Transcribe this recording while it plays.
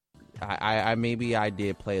I maybe I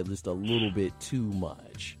did play just a little bit too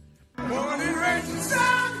much.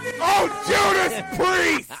 Oh, Judas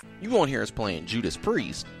Priest! You won't hear us playing Judas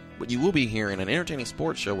Priest, but you will be hearing an entertaining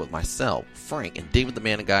sports show with myself, Frank, and David the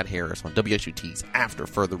Man of God Harris on WSUT's After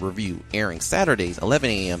Further Review, airing Saturdays 11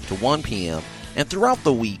 a.m. to 1 p.m. and throughout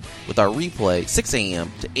the week with our replay 6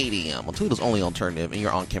 a.m. to 8 a.m. on Toledo's only alternative and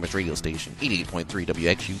your on-campus radio station, 88.3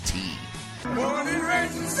 WXUT.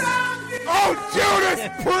 Oh, Judas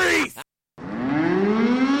Priest!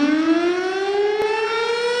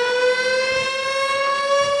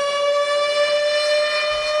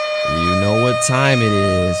 You know what time it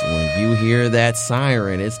is. When you hear that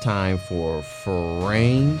siren, it's time for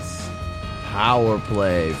Frank's Power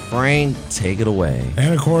Play. Frank, take it away.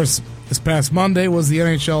 And, of course, this past Monday was the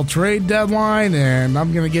NHL trade deadline, and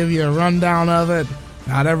I'm going to give you a rundown of it.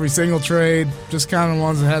 Not every single trade, just kind of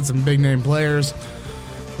ones that had some big-name players.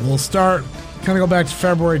 We'll start, kind of go back to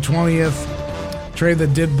February 20th. Trade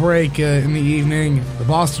that did break in the evening. The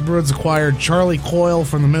Boston Bruins acquired Charlie Coyle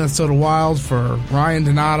from the Minnesota Wild for Ryan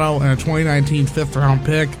Donato and a 2019 fifth-round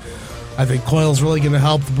pick. I think Coyle's really going to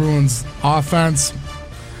help the Bruins' offense.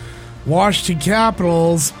 Washington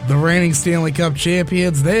Capitals, the reigning Stanley Cup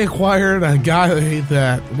champions, they acquired a guy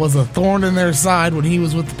that was a thorn in their side when he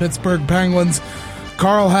was with the Pittsburgh Penguins,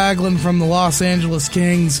 Carl Hagelin from the Los Angeles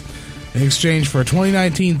Kings, in exchange for a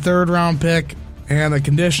 2019 third-round pick and a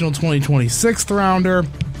conditional 2020 sixth-rounder.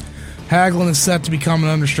 Hagelin is set to become an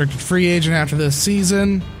unrestricted free agent after this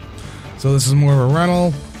season, so this is more of a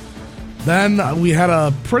rental. Then we had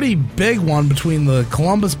a pretty big one between the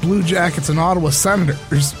Columbus Blue Jackets and Ottawa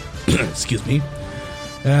Senators. Excuse me.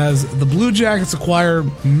 As the Blue Jackets acquire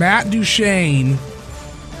Matt Duchene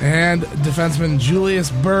and defenseman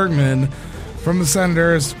Julius Bergman from the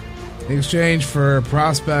Senators in exchange for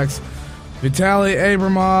prospects Vitaly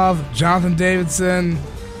Abramov, Jonathan Davidson,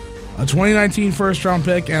 a 2019 first-round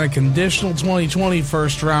pick, and a conditional 2020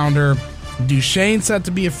 first-rounder. Duchene set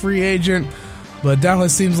to be a free agent, but definitely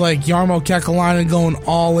seems like Jarmo Kekalainen going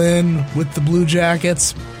all in with the Blue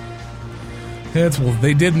Jackets.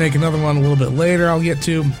 They did make another one a little bit later I'll get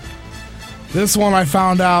to. This one I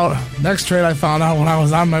found out, next trade I found out when I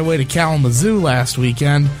was on my way to Kalamazoo last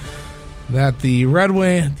weekend, that the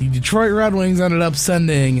Detroit Red Wings ended up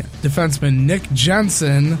sending defenseman Nick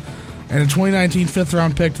Jensen and a 2019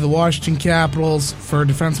 fifth-round pick to the Washington Capitals for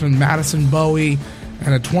defenseman Madison Bowie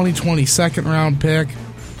and a 2020 second-round pick.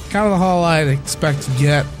 Kind of the haul I'd expect to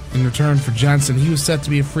get in return for Jensen. He was set to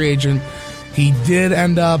be a free agent. He did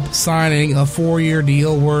end up signing a 4-year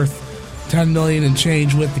deal worth $10 million and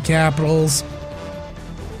change with the Capitals.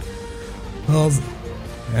 Well,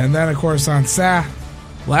 and then, of course, on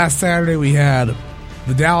last Saturday, we had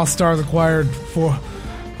the Dallas Stars hired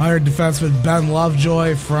defenseman Ben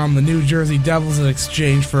Lovejoy from the New Jersey Devils in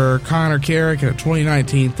exchange for Connor Carrick and a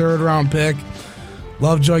 2019 third-round pick.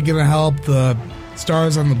 Lovejoy going to help the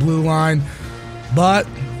Stars on the blue line, but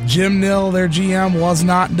Jim Nill, their GM, was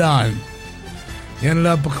not done. He ended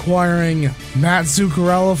up acquiring Matt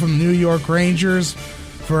Zuccarello from the New York Rangers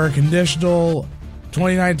for a conditional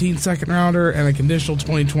 2019 second-rounder and a conditional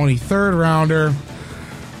 2020 third-rounder.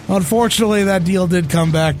 Unfortunately, that deal did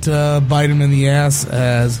come back to bite him in the ass,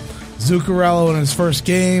 as Zuccarello in his first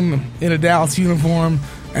game in a Dallas uniform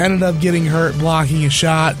ended up getting hurt blocking a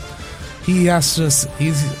shot. He's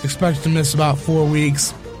expected to miss about 4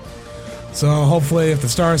 weeks. So hopefully if the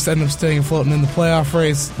Stars end up staying afloat in the playoff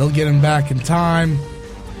race, they'll get him back in time.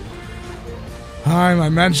 I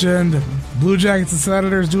mentioned Blue Jackets and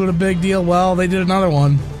Senators doing a big deal. Well, they did another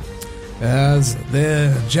one, as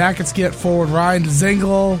the Jackets get forward Ryan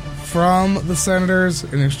Dzingel from the Senators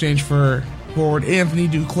in exchange for forward Anthony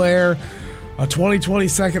Duclair, a 2020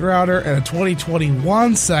 second-rounder, and a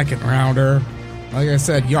 2021 second-rounder. Like I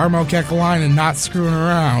said, Jarmo Kekalainen not screwing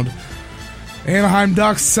around. Anaheim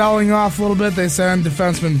Ducks selling off a little bit. They send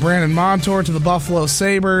defenseman Brandon Montour to the Buffalo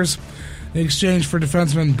Sabres in exchange for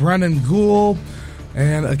defenseman Brendan Gould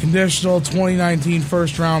and a conditional 2019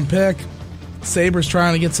 first-round pick. Sabres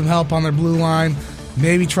trying to get some help on their blue line.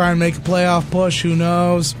 Maybe try and make a playoff push. Who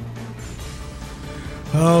knows?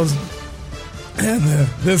 And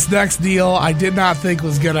this next deal I did not think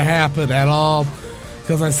was going to happen at all,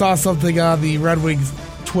 because I saw something on the Red Wings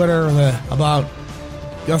Twitter about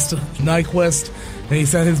Gustav Nyquist, and he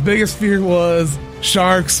said his biggest fear was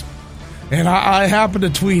Sharks. And I happened to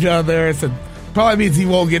tweet on there and said, probably means he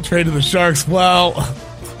won't get traded to the Sharks. Well,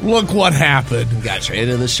 look what happened. Got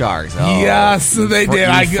traded to the Sharks. Oh, yes, they did.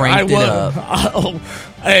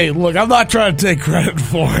 Hey, look, I'm not trying to take credit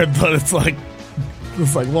for it, but it's like,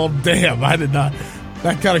 well, damn, I did not.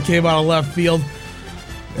 That kind of came out of left field,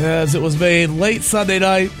 as it was made late Sunday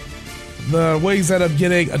night the Wings end up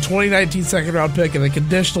getting a 2019 second-round pick and a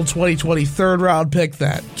conditional 2020 third-round pick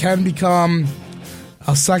that can become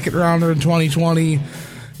a second-rounder in 2020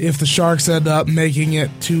 if the Sharks end up making it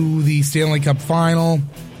to the Stanley Cup Final.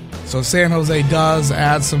 So San Jose does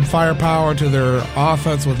add some firepower to their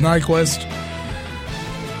offense with Nyquist.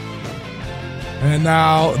 And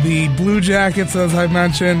now the Blue Jackets, as I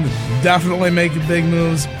mentioned, definitely making big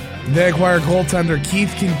moves. They acquire goaltender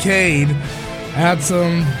Keith Kincaid, add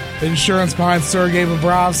some insurance behind Sergei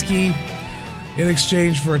Bobrovsky in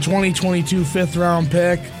exchange for a 2022 fifth-round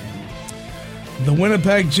pick. The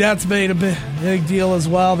Winnipeg Jets made a big deal as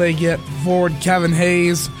well. They get forward Kevin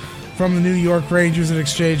Hayes from the New York Rangers in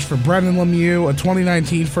exchange for Brendan Lemieux, a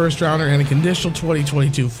 2019 first-rounder, and a conditional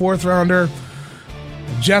 2022 fourth-rounder.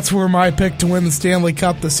 Jets were my pick to win the Stanley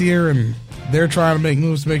Cup this year, and they're trying to make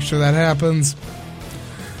moves to make sure that happens.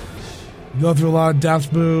 Go through a lot of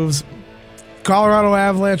depth moves. Colorado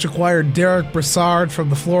Avalanche acquired Derek Brassard from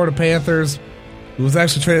the Florida Panthers, who was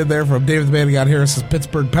actually traded there from David the Man Who Got Harris's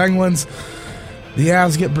Pittsburgh Penguins. The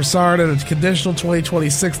Avs get Brassard and a conditional 2020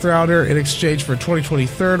 sixth-rounder in exchange for a 2020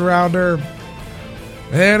 third-rounder.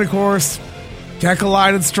 And, of course,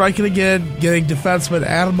 Kekalainen striking again, getting defenseman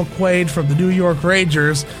Adam McQuaid from the New York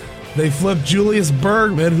Rangers. They flipped Julius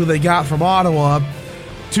Bergman, who they got from Ottawa,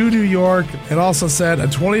 to New York, and also sent a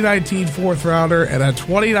 2019 fourth-rounder and a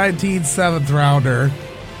 2019 seventh-rounder.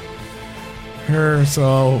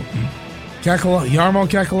 So, Jarmo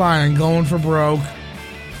Kekalainen going for broke.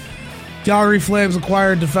 Calgary Flames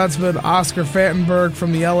acquired defenseman Oscar Fantenberg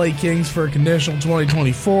from the LA Kings for a conditional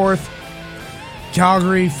 2024th.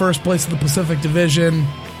 Calgary, first place in the Pacific Division.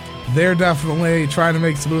 They're definitely trying to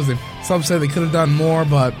make some moves. Some say they could have done more,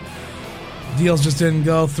 but deals just didn't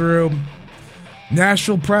go through.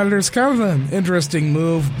 Nashville Predators, kind of an interesting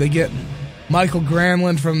move. They get Michael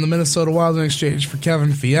Granlund from the Minnesota Wild in exchange for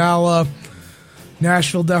Kevin Fiala.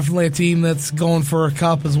 Nashville definitely a team that's going for a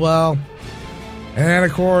cup as well. And,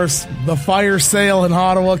 of course, the fire sale in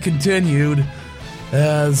Ottawa continued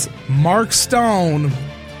as Mark Stone,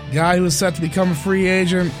 guy who was set to become a free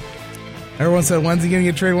agent. Everyone said, when's he going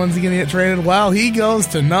to get traded? When's he going to get traded? Well, he goes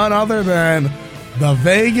to none other than the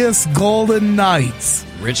Vegas Golden Knights.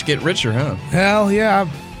 Rich get richer, huh? Hell yeah.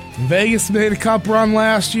 Vegas made a cup run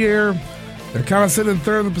last year. They're kind of sitting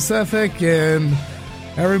third in the Pacific, and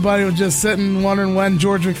everybody was just sitting wondering when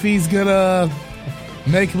George McPhee's going to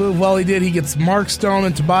make a move. Well, he did. He gets Mark Stone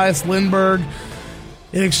and Tobias Lindberg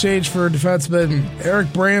in exchange for defenseman Eric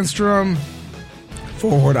Brandstrom,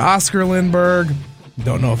 forward Oscar Lindberg.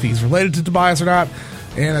 Don't know if he's related to Tobias or not.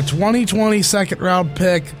 And a 2020 second-round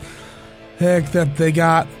pick that they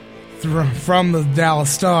got from the Dallas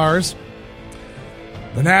Stars.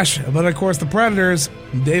 But, of course, the Predators,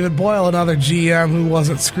 David Boyle, another GM who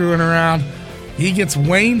wasn't screwing around, he gets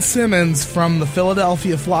Wayne Simmons from the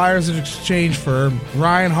Philadelphia Flyers in exchange for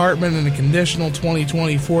Ryan Hartman and a conditional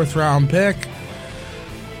 2020 fourth-round pick.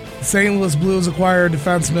 The St. Louis Blues acquired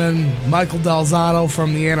defenseman Michael Delzato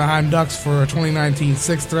from the Anaheim Ducks for a 2019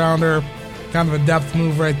 sixth-rounder. Kind of a depth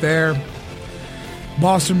move right there.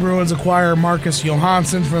 Boston Bruins acquire Marcus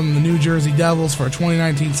Johansson from the New Jersey Devils for a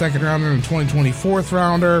 2019 second-rounder and a 2020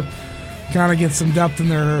 fourth-rounder. Kind of get some depth in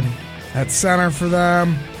there at center for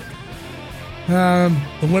them.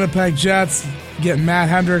 The Winnipeg Jets get Matt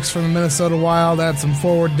Hendricks from the Minnesota Wild, add some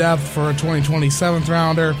forward depth for a 2020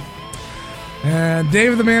 seventh-rounder. And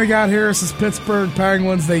David the Man Who Got Harris's Pittsburgh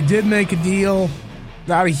Penguins, they did make a deal,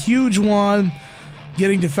 not a huge one,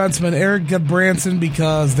 getting defenseman Eric Goodbranson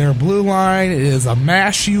because their blue line is a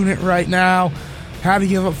mash unit right now. Had to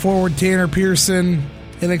give up forward Tanner Pearson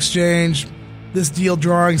in exchange. This deal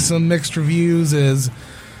drawing some mixed reviews is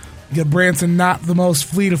Goodbranson not the most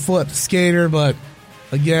fleet of foot skater, but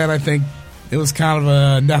again, I think it was kind of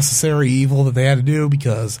a necessary evil that they had to do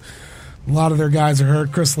because a lot of their guys are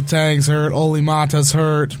hurt. Chris Letang's hurt, Oli Mata's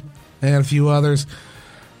hurt, and a few others.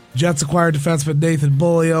 Jets acquired defenseman Nathan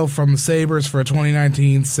Beaulieu from the Sabres for a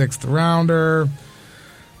 2019 sixth-rounder.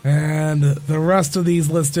 And the rest of these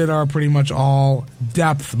listed are pretty much all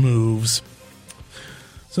depth moves.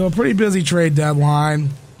 So a pretty busy trade deadline.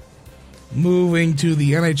 Moving to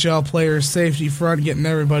the NHL players' safety front, getting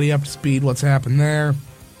everybody up to speed what's happened there.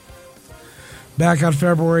 Back on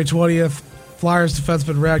February 20th, Flyers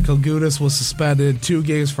defenseman Radko Gudas was suspended 2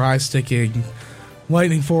 games for high-sticking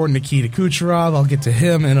Lightning forward Nikita Kucherov. I'll get to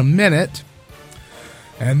him in a minute.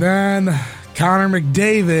 And then Connor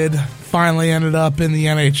McDavid finally ended up in the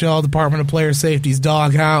NHL Department of Player Safety's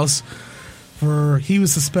doghouse. He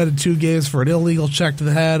was suspended 2 games for an illegal check to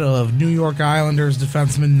the head of New York Islanders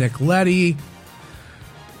defenseman Nick Leddy.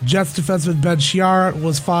 Jets defenseman Ben Chiarot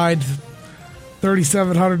was fined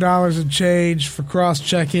 $3,700 in change for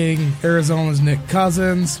cross-checking Arizona's Nick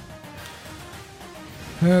Cousins.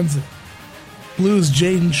 And Blues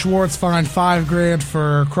Jaden Schwartz fined $5,000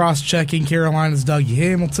 for cross-checking Carolina's Dougie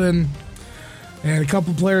Hamilton. And a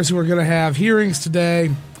couple players who are going to have hearings today.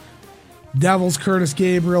 Devils Curtis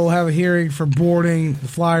Gabriel will have a hearing for boarding the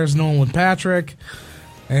Flyers' Nolan Patrick.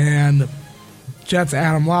 And Jets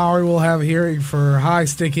Adam Lowry will have a hearing for high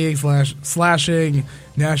sticking slashing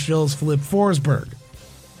Nashville's Filip Forsberg.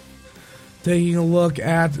 Taking a look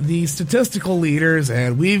at the statistical leaders,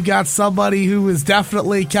 and we've got somebody who has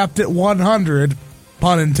definitely kept it 100,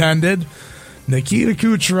 pun intended. Nikita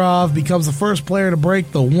Kucherov becomes the first player to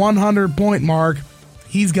break the 100-point mark.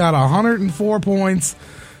 He's got 104 points,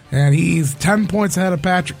 and he's 10 points ahead of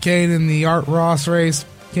Patrick Kane in the Art Ross race.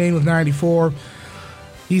 Kane with 94.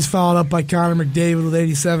 He's followed up by Connor McDavid with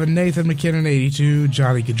 87, Nathan McKinnon 82,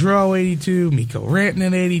 Johnny Gaudreau 82, Mikko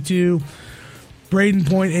Rantanen 82, Braden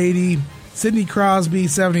Point 80, Sidney Crosby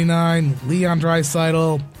 79, Leon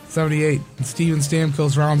Draisaitl 78, and Steven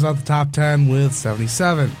Stamkos rounds out the top 10 with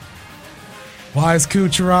 77. Why is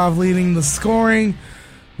Kucherov leading the scoring?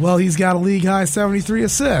 Well, he's got a league-high 73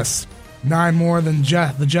 assists, 9 more than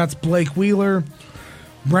the Jets' Blake Wheeler.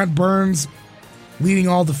 Brent Burns leading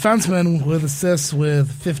all defensemen with assists with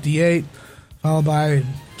 58, followed by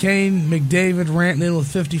Kane, McDavid, Rantanen with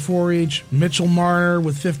 54 each, Mitchell Marner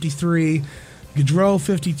with 53, Gaudreau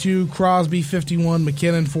 52, Crosby 51,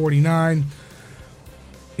 McKinnon 49.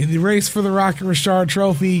 In the race for the Rocket Richard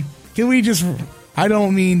Trophy, can we just... I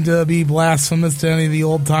don't mean to be blasphemous to any of the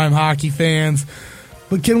old-time hockey fans,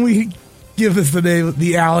 but can we give this the name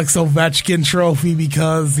the Alex Ovechkin Trophy,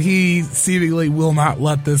 because he seemingly will not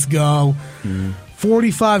let this go.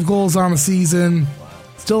 45 goals on the season,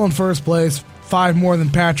 still in first place, 5 more than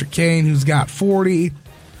Patrick Kane, who's got 40.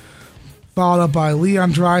 Followed up by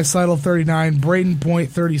Leon Draisaitl, 39, Braden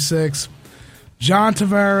Point, 36, John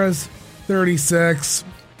Tavares, 36,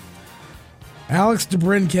 Alex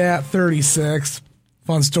DeBrincat, 36.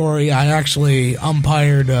 Fun story, I actually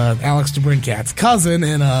umpired Alex DeBrincat's cousin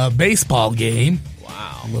in a baseball game.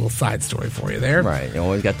 Wow. A little side story for you there. Right, you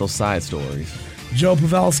always got those side stories. Joe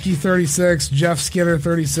Pavelski, 36, Jeff Skinner,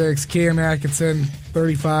 36, Cam Atkinson,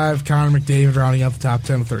 35, Connor McDavid rounding out the top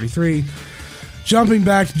 10 with 33. Jumping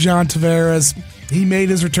back to John Tavares, he made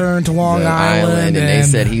his return to Long Island, and they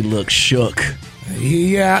said he looked shook.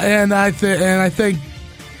 Yeah, and I think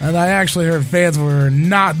I actually heard fans were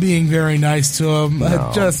not being very nice to him.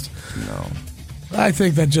 No. I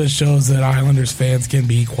think that just shows that Islanders fans can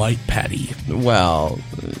be quite petty. Well,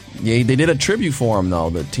 yeah, they did a tribute for him, though,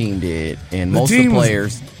 the team did. And most of the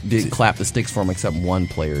players did clap the sticks for him, except one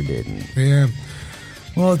player didn't. Yeah.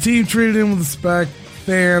 Well, the team treated him with respect.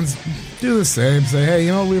 Fans do the same. Say, hey,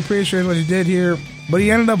 you know, we appreciate what he did here. But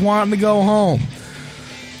he ended up wanting to go home.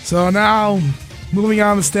 So now, moving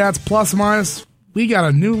on to stats, plus minus, we got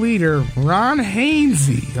a new leader, Ron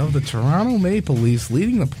Hainsey of the Toronto Maple Leafs,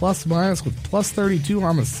 leading the plus minus with plus 32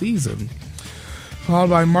 on the season. Followed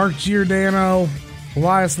by Mark Giordano,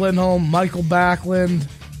 Elias Lindholm, Michael Backlund,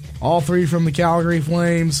 all three from the Calgary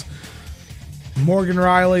Flames. Morgan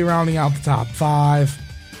Riley rounding out the top 5.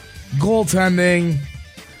 Goaltending,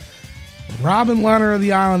 Robin Leonard of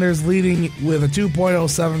the Islanders leading with a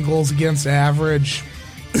 2.07 goals against average.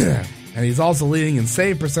 And he's also leading in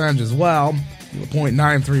save percentage as well,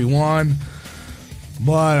 .931.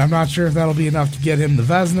 But I'm not sure if that'll be enough to get him the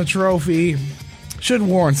Vezina Trophy. Should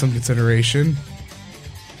warrant some consideration.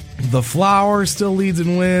 The Flower still leads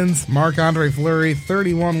in wins. Marc-Andre Fleury,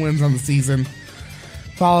 31 wins on the season.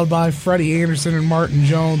 Followed by Freddie Anderson and Martin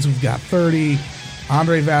Jones, who've got 30.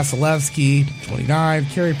 Andrei Vasilevsky, 29.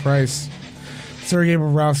 Carey Price, Sergei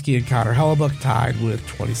Bobrovsky, and Connor Hellebuyck tied with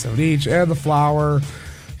 27 each. And the Flower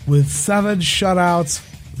with 7 shutouts.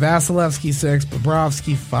 Vasilevsky 6,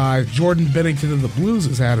 Bobrovsky 5. Jordan Binnington of the Blues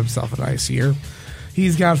has had himself a nice year.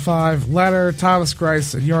 He's got 5. Leonard, Thomas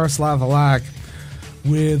Greiss, and Yaroslav Halak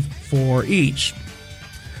with 4 each.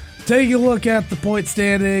 Taking a look at the point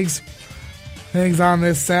standings. Things on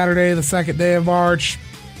this Saturday, the second day of March.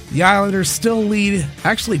 The Islanders still lead,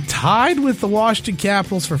 actually tied with the Washington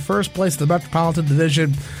Capitals for first place in the Metropolitan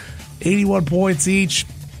Division, 81 points each.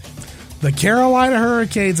 The Carolina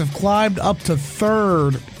Hurricanes have climbed up to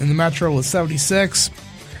third in the Metro with 76.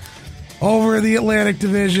 Over in the Atlantic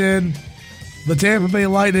Division, the Tampa Bay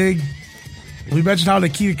Lightning, we mentioned how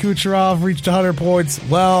Nikita Kucherov reached 100 points.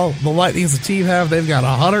 Well, the Lightning as a team they've got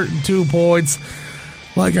 102 points.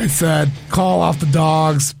 Like I said, call off the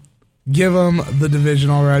Dogs. Give them the division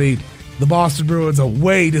already. The Boston Bruins a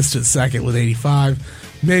way distant second with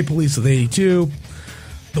 85. Maple Leafs with 82.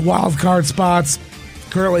 The wild card spots,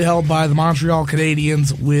 currently held by the Montreal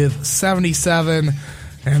Canadiens with 77,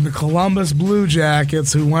 and the Columbus Blue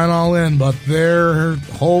Jackets, who went all in, but they're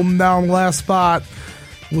holding down the last spot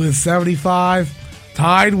with 75,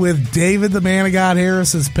 tied with David the Man of God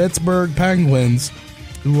Harris's Pittsburgh Penguins,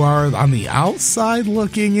 who are on the outside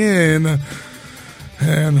looking in.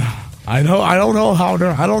 And I don't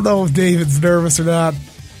know if David's nervous or not.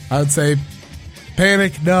 I would say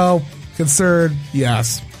panic, no. Concerned,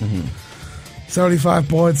 yes. 75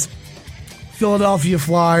 points. Philadelphia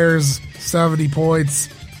Flyers, 70 points.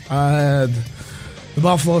 The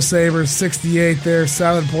Buffalo Sabres, 68 there,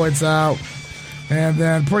 7 points out. And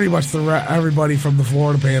then pretty much everybody from the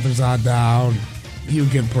Florida Panthers on down, you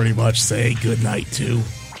can pretty much say goodnight to.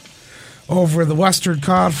 Over the Western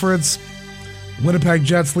Conference, Winnipeg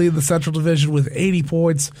Jets lead the Central Division with 80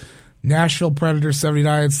 points. Nashville Predators,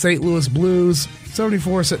 79. St. Louis Blues,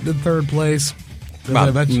 74, sitting in third place.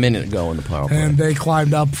 About a minute ago in the power play. And they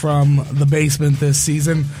climbed up from the basement this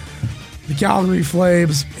season. The Calgary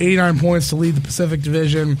Flames, 89 points to lead the Pacific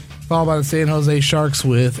Division, followed by the San Jose Sharks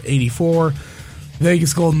with 84.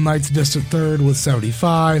 Vegas Golden Knights distant third with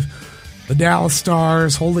 75. The Dallas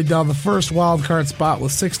Stars holding down the first wild card spot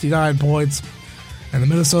with 69 points. And the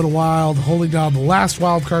Minnesota Wild holding down the last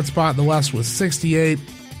wild card spot in the West with 68.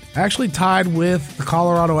 Actually tied with the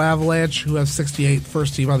Colorado Avalanche, who has 68,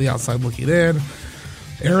 first team on the outside looking in.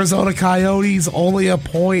 Arizona Coyotes only a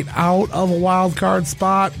point out of a wild card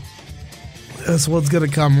spot. This one's going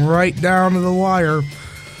to come right down to the wire.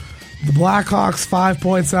 The Blackhawks 5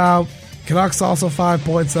 points out. Canucks also 5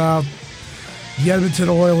 points out. The Edmonton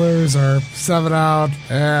Oilers are 7 out.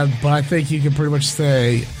 But I think you can pretty much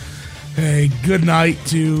say a good night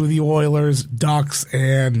to the Oilers, Ducks,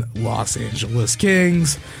 and Los Angeles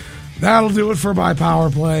Kings. That'll do it for my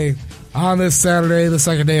power play on this Saturday, the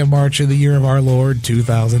second day of March in the year of our Lord,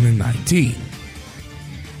 2019.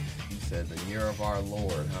 You said the year of our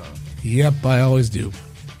Lord, huh? Yep, I always do.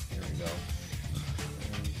 Here we go.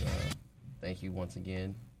 And, thank you once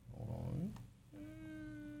again. Hold on.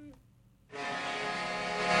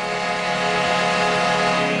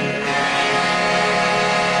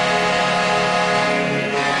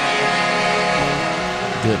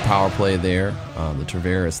 Good power play there. The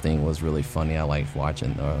Tavares thing was really funny. I liked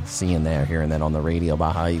watching, seeing that, hearing that on the radio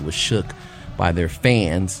about how he was shook by their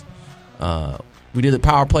fans. We did the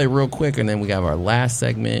power play real quick, and then we got our last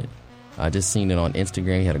segment. I just seen it on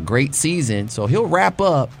Instagram. He had a great season, so he'll wrap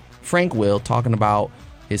up. Frank will, talking about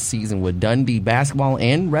his season with Dundee basketball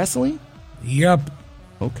and wrestling. Yep.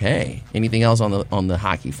 Okay. Anything else on the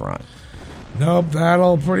hockey front? Nope,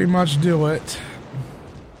 that'll pretty much do it.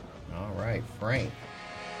 All right, Frank.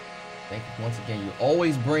 Thank you once again. You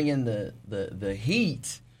always bring in the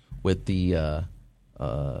heat with the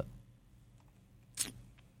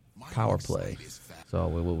power play. So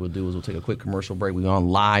what we'll do is we'll take a quick commercial break. We're on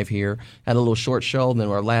live here. Had a little short show, and then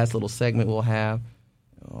our last little segment we'll have.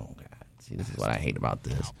 Oh, God. See, this is what I hate about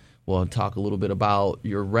this. We'll talk a little bit about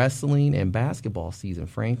your wrestling and basketball season,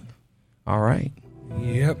 Frank. All right.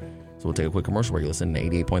 Yep. So we'll take a quick commercial break. Listen to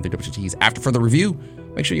 88.3 WGTs. After further review,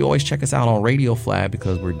 make sure you always check us out on Radio Flat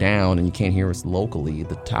because we're down and you can't hear us locally.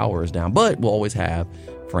 The tower is down. But we'll always have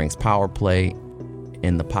Frank's Power Play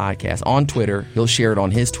in the podcast on Twitter. He'll share it on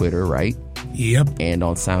his Twitter, right? Yep. And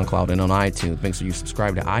on SoundCloud and on iTunes. Make sure you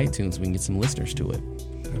subscribe to iTunes so we can get some listeners to it.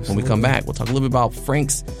 Absolutely. When we come back, we'll talk a little bit about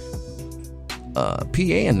Frank's PA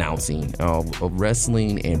announcing of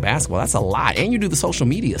wrestling and basketball. That's a lot. And you do the social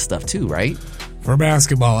media stuff too, right? For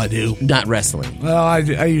basketball, I do. Not wrestling. Well, I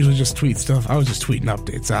usually just tweet stuff. I was just tweeting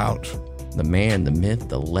updates out. The man, the myth,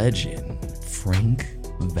 the legend, Frank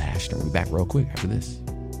Vashner. We'll be back real quick after this.